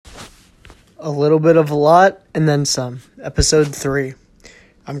A little bit of a lot, and then some. Episode 3.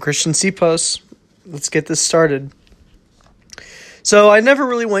 I'm Christian Cepos. Let's get this started. So I never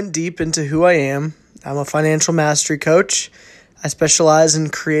really went deep into who I am. I'm a financial mastery coach. I specialize in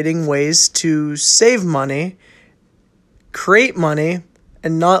creating ways to save money, create money,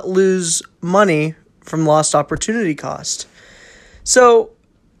 and not lose money from lost opportunity cost. So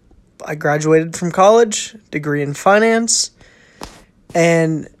I graduated from college, degree in finance,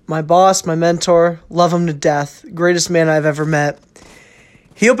 and my boss, my mentor, love him to death, greatest man I've ever met.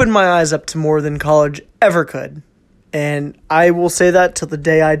 He opened my eyes up to more than college ever could. And I will say that till the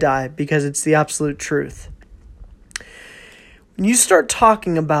day I die because it's the absolute truth. When you start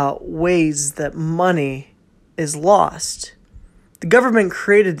talking about ways that money is lost, the government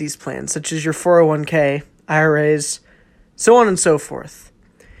created these plans, such as your 401k, IRAs, so on and so forth.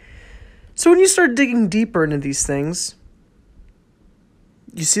 So when you start digging deeper into these things,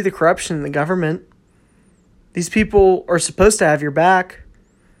 you see the corruption in the government. These people are supposed to have your back.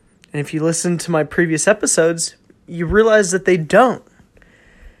 And if you listen to my previous episodes, you realize that they don't.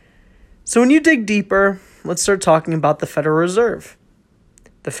 So when you dig deeper, let's start talking about the Federal Reserve.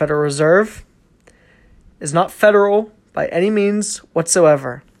 The Federal Reserve is not federal by any means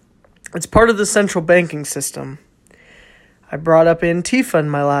whatsoever. It's part of the central banking system. I brought up Antifa in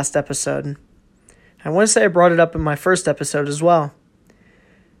my last episode. I want to say I brought it up in my first episode as well.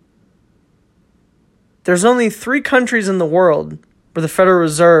 There's only 3 countries in the world where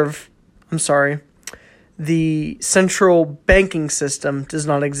the the central banking system does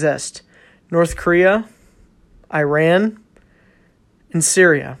not exist. North Korea, Iran, and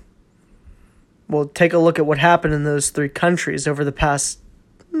Syria. We'll take a look at what happened in those 3 countries over the past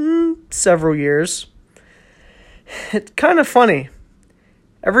several years. It's kind of funny.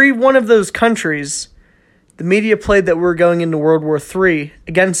 Every one of those countries, the media played that we're going into World War III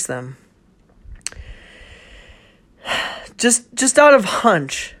against them. Just out of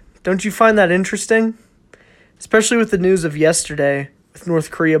hunch, don't you find that interesting? Especially with the news of yesterday, with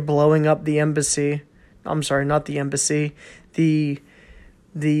North Korea blowing up the embassy. I'm sorry, not the embassy. The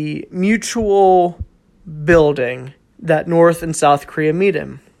mutual building that North and South Korea meet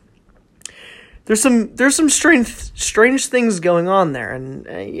in. There's some strange things going on there, and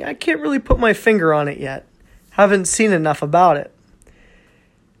I can't really put my finger on it yet. Haven't seen enough about it.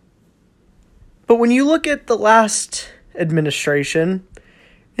 But when you look at the last administration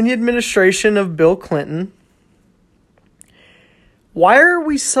and the administration of Bill Clinton, why are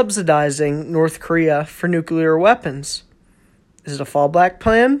we subsidizing North Korea for nuclear weapons? Is it a fallback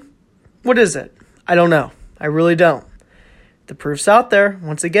plan? What is it? I don't know. I really don't. The proof's out there.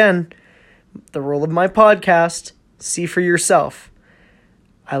 Once again, the rule of my podcast, see for yourself.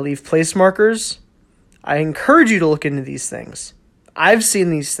 I leave place markers. I encourage you to look into these things. I've seen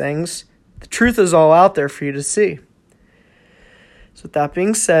these things. The truth is all out there for you to see. So with that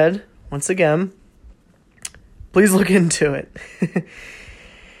being said, once again, please look into it.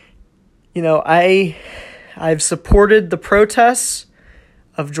 I've supported the protests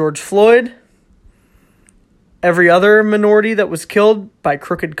of George Floyd, every other minority that was killed by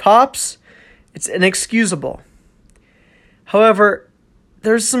crooked cops. It's inexcusable. However,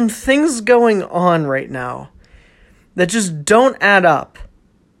 there's some things going on right now that just don't add up.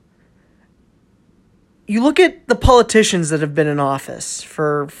 You look at the politicians that have been in office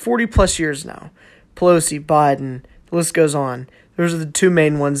for 40 plus years now. Pelosi, Biden, the list goes on. Those are the 2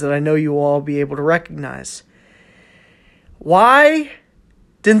 main ones that I know you will all be able to recognize. Why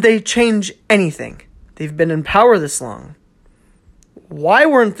didn't they change anything? They've been in power this long. Why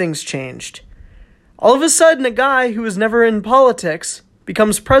weren't things changed? All of a sudden, a guy who was never in politics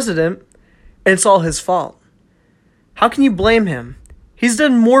becomes president, and it's all his fault. How can you blame him? He's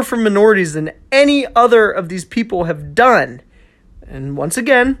done more for minorities than any other of these people have done. And once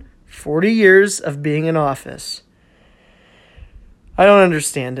again, 40 years of being in office. I don't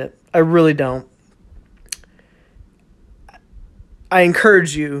understand it. I really don't. I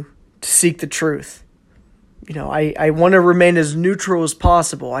encourage you to seek the truth. I want to remain as neutral as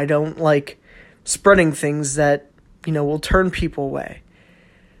possible. I don't like spreading things that, will turn people away.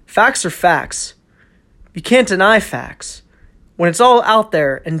 Facts are facts. You can't deny facts. When it's all out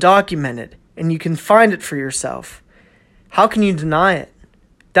there and documented and you can find it for yourself, how can you deny it?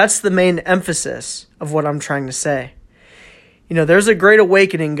 That's the main emphasis of what I'm trying to say. There's a great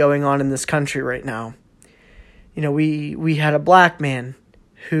awakening going on in this country right now. We had a black man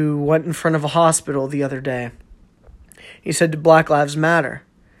who went in front of a hospital the other day. He said, "Do Black Lives Matter?"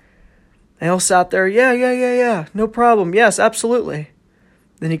 They all sat there, yeah, no problem. Yes, absolutely.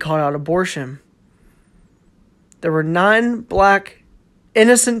 Then he called out abortion. There were 9 black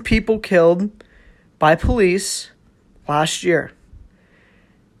innocent people killed by police last year.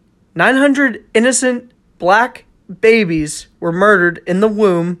 900 innocent black babies were murdered in the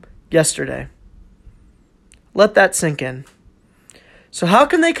womb yesterday. Let that sink in. So how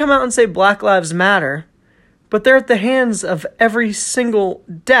can they come out and say Black Lives Matter, but they're at the hands of every single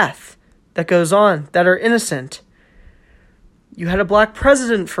death that goes on that are innocent? You had a black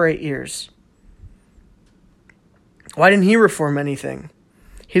president for 8 years. Why didn't he reform anything?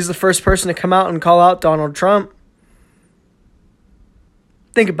 He's the first person to come out and call out Donald Trump.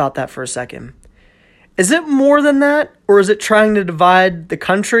 Think about that for a second. Is it more than that, or is it trying to divide the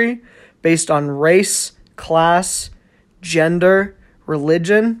country based on race, class, gender,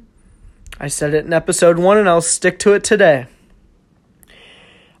 religion? I said it in episode 1 and I'll stick to it today.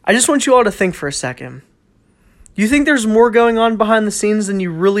 I just want you all to think for a second. Do you think there's more going on behind the scenes than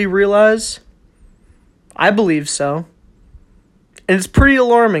you really realize? I believe so. And it's pretty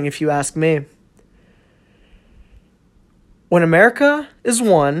alarming if you ask me. When America is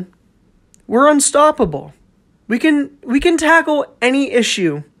one, we're unstoppable. We can tackle any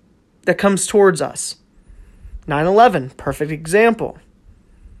issue that comes towards us. 9/11, perfect example.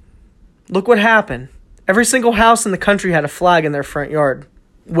 Look what happened. Every single house in the country had a flag in their front yard,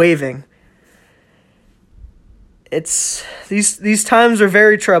 waving. These times are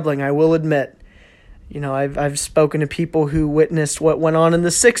very troubling, I will admit. You know, I've spoken to people who witnessed what went on in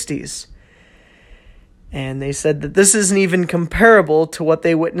the 60s. And they said that this isn't even comparable to what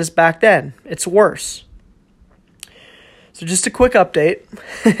they witnessed back then. It's worse. So just a quick update.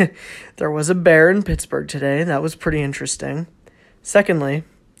 There was a bear in Pittsburgh today. That was pretty interesting. Secondly,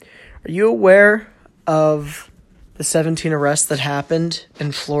 are you aware of the 17 arrests that happened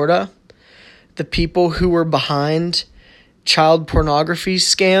in Florida? The people who were behind child pornography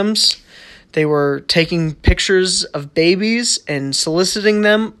scams. They were taking pictures of babies and soliciting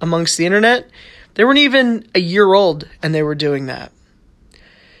them amongst the internet. They weren't even a year old and they were doing that.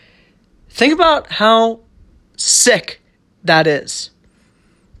 Think about how sick that is.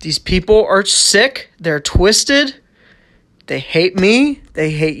 These people are sick. They're twisted. They hate me.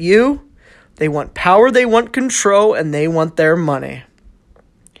 They hate you. They want power. They want control. And they want their money.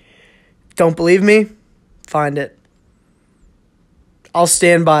 Don't believe me? Find it. I'll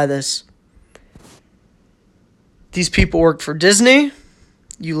stand by this. These people work for Disney.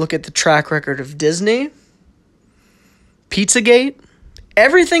 You look at the track record of Disney, Pizzagate,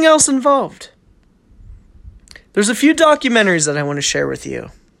 everything else involved. There's a few documentaries that I want to share with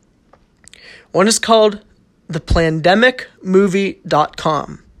you. One is called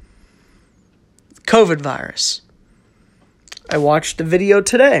theplandemicmovie.com. COVID virus. I watched a video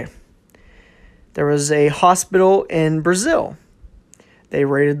today. There was a hospital in Brazil. They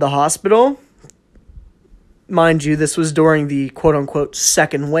raided the hospital. Mind you, this was during the quote-unquote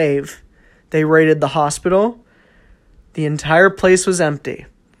second wave. They raided the hospital. The entire place was empty.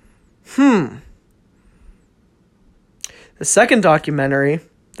 The second documentary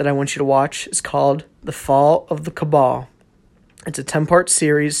that I want you to watch is called The Fall of the Cabal. It's a 10-part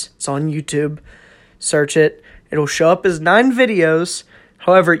series. It's on YouTube. Search it. It'll show up as 9 videos.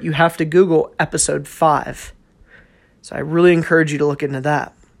 However, you have to Google episode 5. So I really encourage you to look into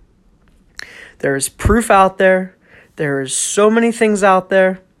that. There is proof out there. There is so many things out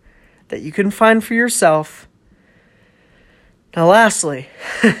there that you can find for yourself. Now, lastly,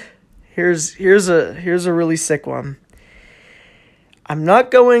 here's a really sick one. I'm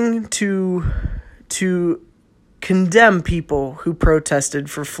not going to condemn people who protested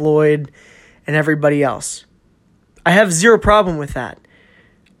for Floyd and everybody else. I have zero problem with that.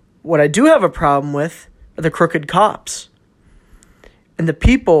 What I do have a problem with are the crooked cops and the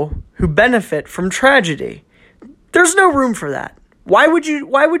people who benefit from tragedy. There's no room for that. Why would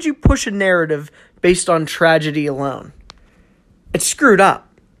you push a narrative based on tragedy alone? It's screwed up.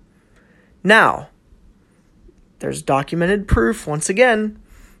 Now, there's documented proof once again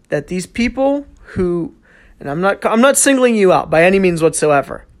that these people who, and I'm not singling you out by any means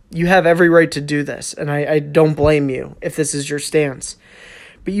whatsoever. You have every right to do this, and I don't blame you if this is your stance.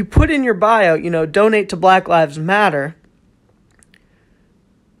 But you put in your bio, donate to Black Lives Matter.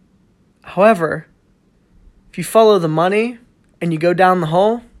 However, if you follow the money and you go down the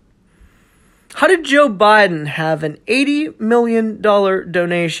hole, how did Joe Biden have an $80 million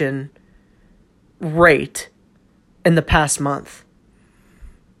donation rate in the past month?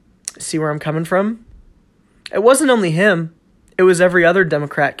 See where I'm coming from? It wasn't only him. It was every other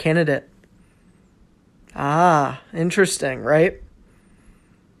Democrat candidate. Interesting, right?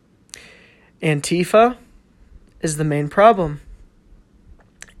 Antifa is the main problem.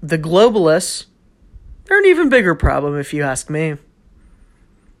 The globalists, they're an even bigger problem if you ask me.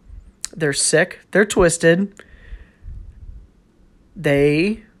 They're sick. They're twisted.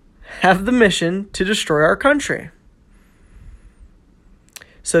 They have the mission to destroy our country.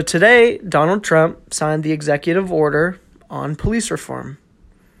 So today, Donald Trump signed the executive order on police reform.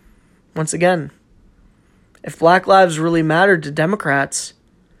 Once again, if Black lives really mattered to Democrats,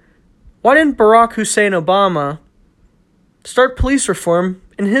 why didn't Barack Hussein Obama start police reform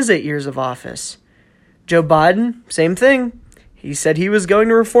in his 8 years of office? Joe Biden, same thing. He said he was going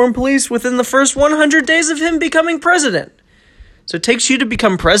to reform police within the first 100 days of him becoming president. So it takes you to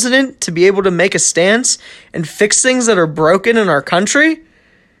become president to be able to make a stance and fix things that are broken in our country?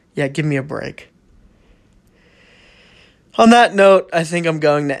 Yeah, give me a break. On that note, I think I'm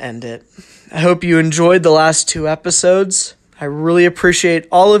going to end it. I hope you enjoyed the last 2 episodes. I really appreciate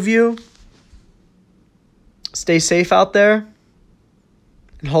all of you. Stay safe out there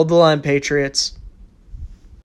and hold the line, Patriots.